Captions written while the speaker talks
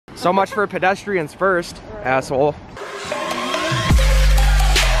So much for pedestrians first, asshole.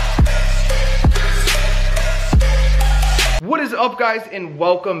 What is up, guys, and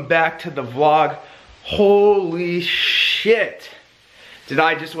welcome back to the vlog. Holy shit. Did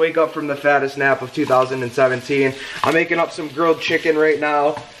I just wake up from the fattest nap of 2017? I'm making up some grilled chicken right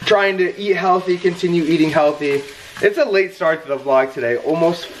now. Trying to eat healthy, continue eating healthy. It's a late start to the vlog today,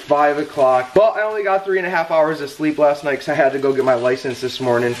 almost 5 o'clock. But I only got 3.5 hours of sleep last night because I had to go get my license this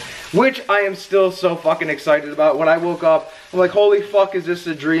morning, which I am still so fucking excited about. When I woke up, I'm like, holy fuck, is this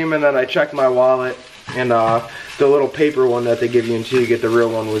a dream? And then I checked my wallet, and the little paper one that they give you until you get the real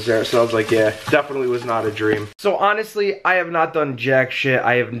one was there. So I was like, yeah, definitely was not a dream. So honestly, I have not done jack shit.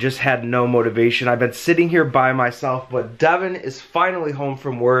 I have just had no motivation. I've been sitting here by myself, but Devin is finally home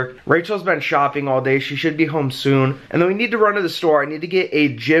from work. Rachel's been shopping all day. She should be home soon. And then we need to run to the store. I need to get a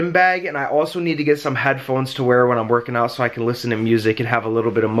gym bag, and I also need to get some headphones to wear when I'm working out so I can listen to music and have a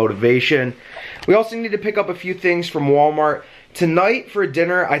little bit of motivation. We also need to pick up a few things from Walmart. Tonight for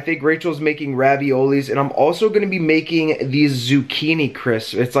dinner, I think Rachel's making raviolis, and I'm also going to be making these zucchini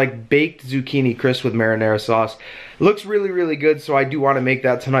crisps. It's like baked zucchini crisps with marinara sauce. Looks really, really good, so I do want to make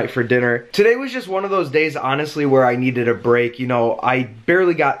that tonight for dinner. Today was just one of those days, honestly, where I needed a break. You know, I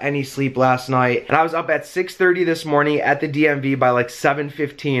barely got any sleep last night, and I was up at 6:30 this morning at the DMV by like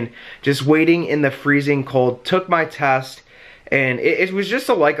 7:15, just waiting in the freezing cold. Took my test. And it was just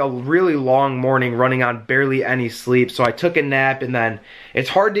like a really long morning running on barely any sleep. So I took a nap, and then it's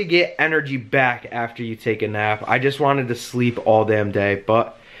hard to get energy back after you take a nap. I just wanted to sleep all damn day.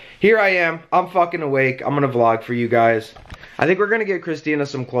 But here I am. I'm fucking awake. I'm going to vlog for you guys. I think we're going to get Christina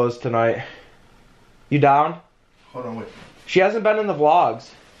some clothes tonight. You down? Hold on, wait. She hasn't been in the vlogs.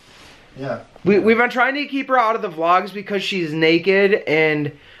 Yeah. We've been trying to keep her out of the vlogs because she's naked,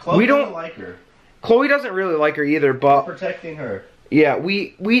 and Chloe we don't doesn't like her. Chloe doesn't really like her either, but we're protecting her. Yeah,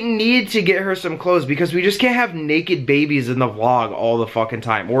 we need to get her some clothes because we just can't have naked babies in the vlog all the fucking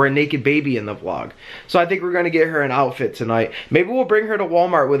time, or a naked baby in the vlog. So I think we're gonna get her an outfit tonight. Maybe we'll bring her to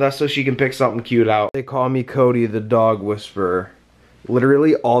Walmart with us so she can pick something cute out. They call me Codee the dog whisperer.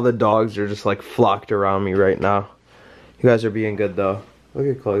 Literally all the dogs are just like flocked around me right now. You guys are being good though. Look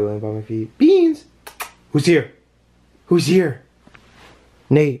at Chloe laying by my feet. Beans! Who's here? Who's here?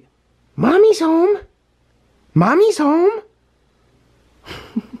 Nate. Mommy's home. Mommy's home.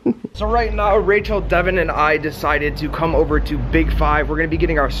 So right now, Rachel, Devin, and I decided to come over to Big 5. We're going to be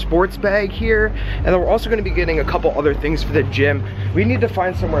getting our sports bag here, and then we're also going to be getting a couple other things for the gym. We need to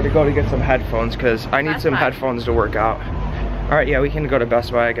find somewhere to go to get some headphones because I need some headphones to work out. All right, yeah, we can go to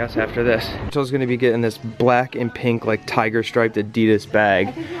Best Buy, I guess, after this. Rachel's going to be getting this black and pink, like, tiger striped Adidas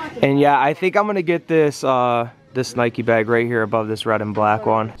bag. And yeah, I think I'm going to get this, this Nike bag right here above this red and black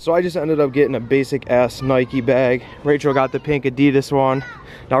one. So I just ended up getting a basic ass Nike bag. Rachel got the pink Adidas one.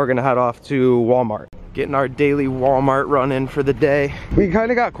 Now we're gonna head off to Walmart. Getting our daily Walmart run in for the day. We kind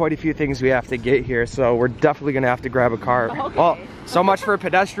of got quite a few things we have to get here, so we're definitely gonna have to grab a cart. Okay. Well, so much for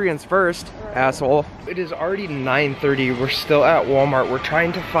pedestrians first, asshole. It is already 9:30. We're still at Walmart. We're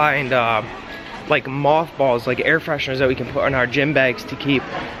trying to find like mothballs, like air fresheners that we can put in our gym bags to keep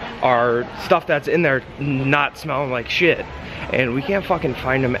our stuff that's in there not smelling like shit. And we can't fucking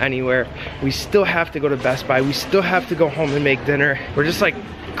find them anywhere. We still have to go to Best Buy. We still have to go home and make dinner. We're just like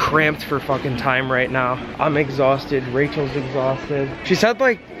cramped for fucking time right now. I'm exhausted. Rachel's exhausted. She said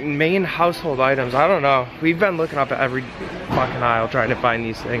like main household items. I don't know. We've been looking up at every fucking aisle trying to find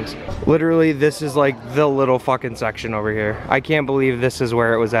these things. Literally, this is like the little fucking section over here. I can't believe this is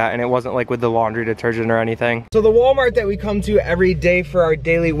where it was at, and it wasn't like with the laundry detergent or anything. So the Walmart that we come to every day for our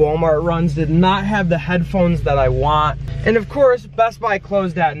daily Walmart runs did not have the headphones that I want. And of course, Best Buy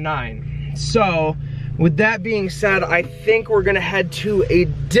closed at 9. So with that being said, I think we're gonna head to a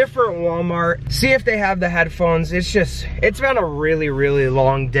different Walmart, see if they have the headphones. It's been a really, really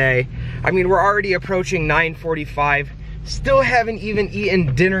long day. I mean, we're already approaching 9:45. Still haven't even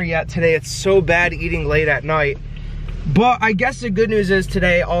eaten dinner yet today. It's so bad eating late at night. But I guess the good news is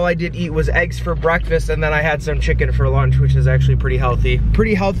today, all I did eat was eggs for breakfast, and then I had some chicken for lunch, which is actually pretty healthy.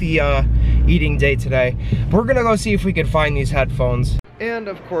 Pretty healthy eating day today. We're gonna go see if we can find these headphones. And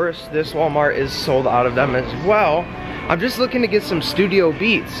of course, this Walmart is sold out of them as well. I'm just looking to get some Studio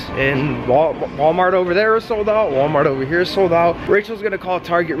Beats, and Walmart over there is sold out, Walmart over here is sold out. Rachel's gonna call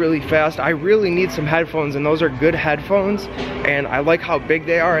Target really fast. I really need some headphones, and those are good headphones, and I like how big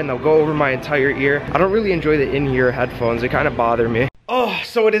they are, and they'll go over my entire ear. I don't really enjoy the in-ear headphones. They kind of bother me. Oh,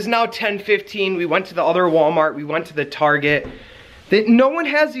 so it is now 10:15. We went to the other Walmart, we went to the Target. No one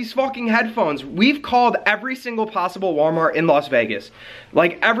has these fucking headphones. We've called every single possible Walmart in Las Vegas.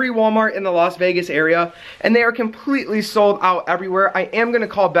 Like every Walmart in the Las Vegas area, and they are completely sold out everywhere. I am gonna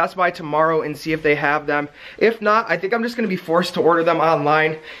call Best Buy tomorrow and see if they have them. If not, I think I'm just gonna be forced to order them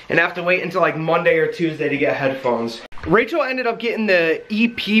online and have to wait until like Monday or Tuesday to get headphones. Rachel ended up getting the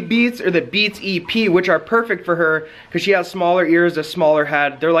EP Beats, or the Beats EP, which are perfect for her because she has smaller ears, a smaller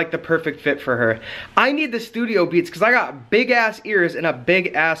head. They're like the perfect fit for her. I need the Studio Beats because I got big ass ears and a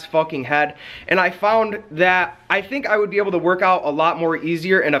big ass fucking head, and I found that I think I would be able to work out a lot more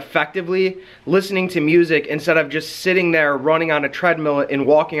easier and effectively listening to music instead of just sitting there running on a treadmill and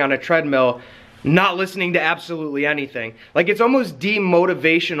walking on a treadmill, not listening to absolutely anything. Like, it's almost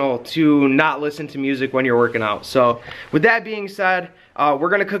demotivational to not listen to music when you're working out. So with that being said, we're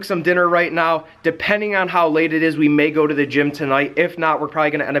gonna cook some dinner right now. Depending on how late it is, we may go to the gym tonight. If not, we're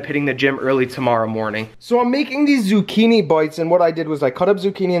probably gonna end up hitting the gym early tomorrow morning. So I'm making these zucchini bites, and what I did was I cut up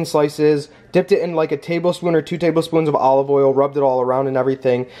zucchini in slices, dipped it in like a tablespoon or 2 tablespoons of olive oil, rubbed it all around and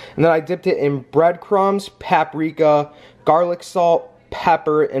everything, and then I dipped it in breadcrumbs, paprika, garlic salt,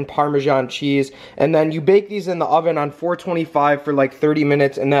 pepper, and Parmesan cheese, and then you bake these in the oven on 425 for like 30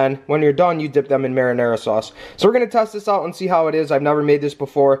 minutes, and then when you're done, you dip them in marinara sauce. So we're gonna test this out and see how it is. I've never made this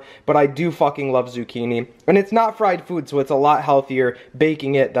before, but I do fucking love zucchini, and it's not fried food, so it's a lot healthier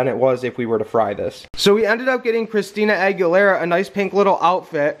baking it than it was if we were to fry this. So we ended up getting Christina Aguilera a nice pink little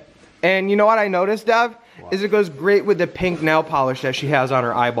outfit, and you know what I noticed, Dev? Is it goes great with the pink nail polish that she has on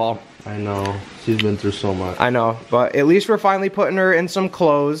her eyeball. I know. She's been through so much. I know, but at least we're finally putting her in some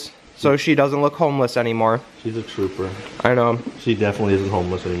clothes so she doesn't look homeless anymore. She's a trooper. I know. She definitely isn't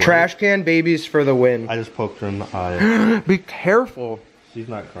homeless anymore. Trash can babies for the win. I just poked her in the eye. Be careful. She's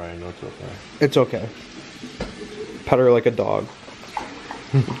not crying. No, it's okay. It's okay. Pet her like a dog.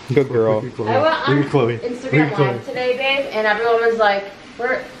 Good girl. I went on Instagram Live today, babe, and everyone was like,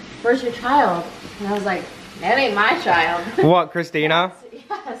 where's your child? And I was like, that ain't my child. What, Christina?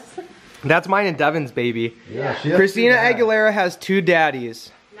 Yes. That's mine and Devin's baby. Yeah, Christina Aguilera has 2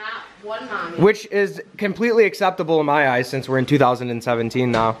 daddies. Not one mommy. Which is completely acceptable in my eyes since we're in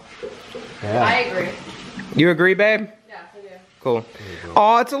 2017 now. Yeah. I agree. You agree, babe? Yes, I do. Cool.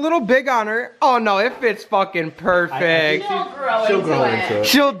 Oh, it's a little big on her. Oh no, it fits fucking perfect. She'll grow into it.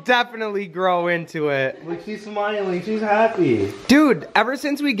 She'll definitely grow into it. Look, she's smiling. She's happy. Dude, ever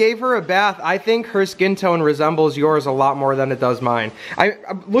since we gave her a bath, I think her skin tone resembles yours a lot more than it does mine. I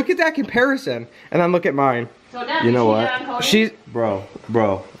look at that comparison, and then look at mine. So Dad, You know what? She's Bro,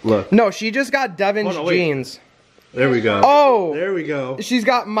 look. no, she just got Devin's Hold on, wait. jeans. There we go. Oh, There we go. she's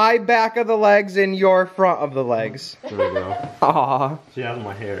got my back of the legs and your front of the legs. There we go. Aw. She has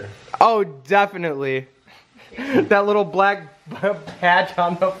my hair. Oh, definitely. That little black patch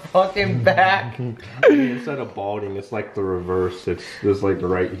on the fucking back. Instead of balding, it's like the reverse. It's just like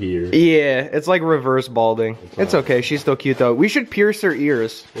right here. Yeah, it's like reverse balding. It's okay, she's still cute though. We should pierce her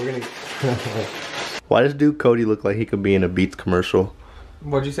ears. We're gonna. Why does dude Codee look like he could be in a Beats commercial?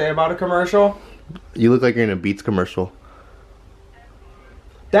 What'd you say about a commercial? You look like you're in a Beats commercial.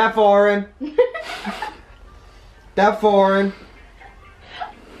 That foreign. That foreign.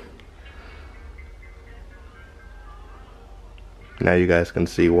 Now you guys can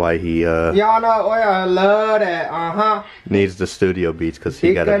see why he Y'all know where I love that, needs the Studio Beats, because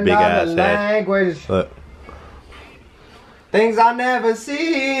he got a big ass head. language. Look. Things I never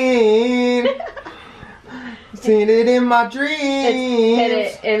seen. Seen it in my dreams. Hit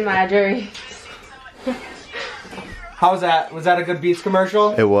it in my dreams. How's that? Was that a good Beats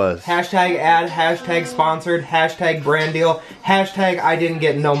commercial? It was. Hashtag ad, hashtag sponsored, hashtag brand deal, hashtag I didn't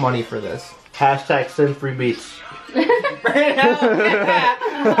get no money for this. Hashtag send free beats. I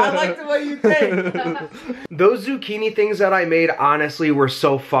like the way you think. Those zucchini things that I made, honestly, were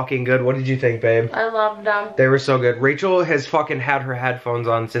so fucking good. What did you think, babe? I love them. They were so good. Rachel has fucking had her headphones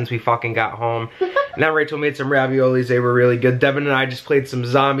on since we fucking got home. And then Rachel made some raviolis. They were really good. Devin and I just played some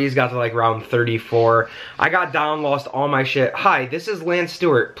zombies. Got to like round 34. I got down, lost all my shit. Hi, this is Lance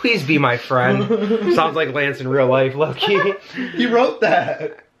Stewart. Please be my friend. Sounds like Lance in real life, low-key. He wrote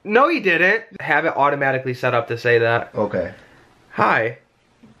that. No, he didn't. Have it automatically set up to say that. Okay. Hi,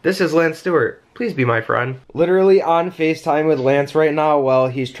 this is Lance Stewart. Please be my friend. Literally on FaceTime with Lance right now while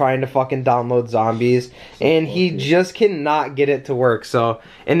he's trying to fucking download zombies. And he just cannot get it to work. So,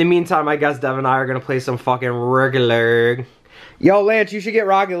 in the meantime, I guess Dev and I are going to play some fucking regular. Yo, Lance, you should get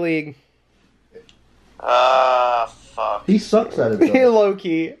Rocket League. Fuck. He sucks at it though.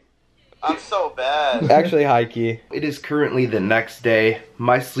 Low-key. I'm so bad. Actually, high-key. It is currently the next day.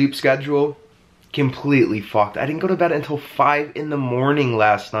 My sleep schedule, completely fucked. I didn't go to bed until 5 in the morning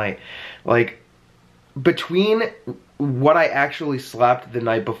last night. Like, between what I actually slept the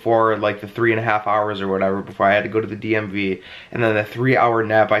night before, like the 3.5 hours or whatever before I had to go to the DMV, and then the 3-hour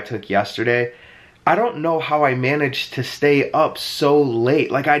nap I took yesterday, I don't know how I managed to stay up so late.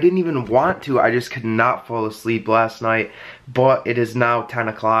 Like, I didn't even want to. I just could not fall asleep last night, but it is now 10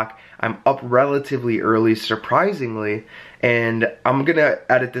 o'clock. I'm up relatively early, surprisingly, and I'm gonna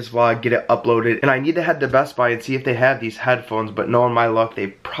edit this vlog, get it uploaded, and I need to head to Best Buy and see if they have these headphones, but knowing my luck, they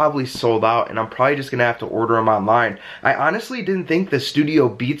probably sold out, and I'm probably just gonna have to order them online. I honestly didn't think the Studio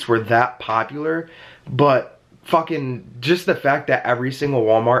Beats were that popular, but fucking just the fact that every single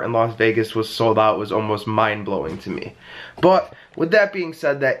Walmart in Las Vegas was sold out was almost mind-blowing to me. But with that being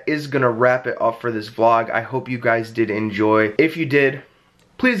said, that is gonna wrap it up for this vlog. I hope you guys did enjoy. If you did,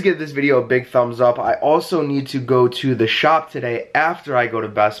 please give this video a big thumbs up. I also need to go to the shop today after I go to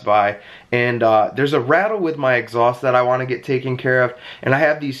Best Buy, and there's a rattle with my exhaust that I want to get taken care of, and I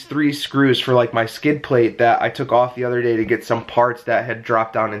have these 3 screws for like my skid plate that I took off the other day to get some parts that had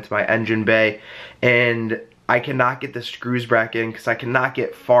dropped down into my engine bay, and I cannot get the screws back in because I cannot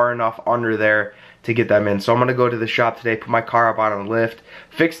get far enough under there to get them in. So I'm gonna go to the shop today, put my car up on a lift,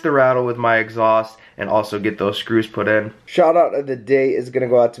 fix the rattle with my exhaust, and also get those screws put in. Shout out of the day is gonna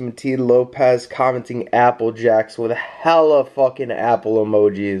go out to Matilde Lopez commenting Apple Jacks with hella fucking Apple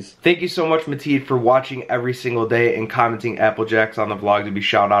emojis. Thank you so much, Matilde, for watching every single day and commenting Apple Jacks on the vlog to be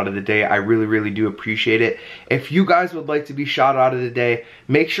shout out of the day. I really, really do appreciate it. If you guys would like to be shout out of the day,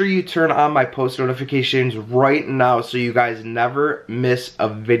 make sure you turn on my post notifications right now so you guys never miss a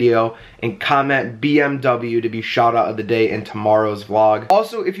video, and comment BMW to be shout out of the day in tomorrow's vlog.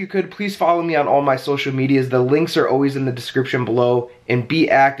 Also, if you could, please follow me on all my social medias. The links are always in the description below, and be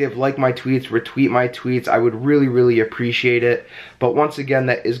active, like my tweets, retweet my tweets. I would really, really appreciate it. But once again,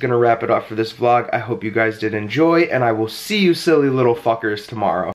 that is gonna wrap it up for this vlog. I hope you guys did enjoy, and I will see you silly little fuckers tomorrow.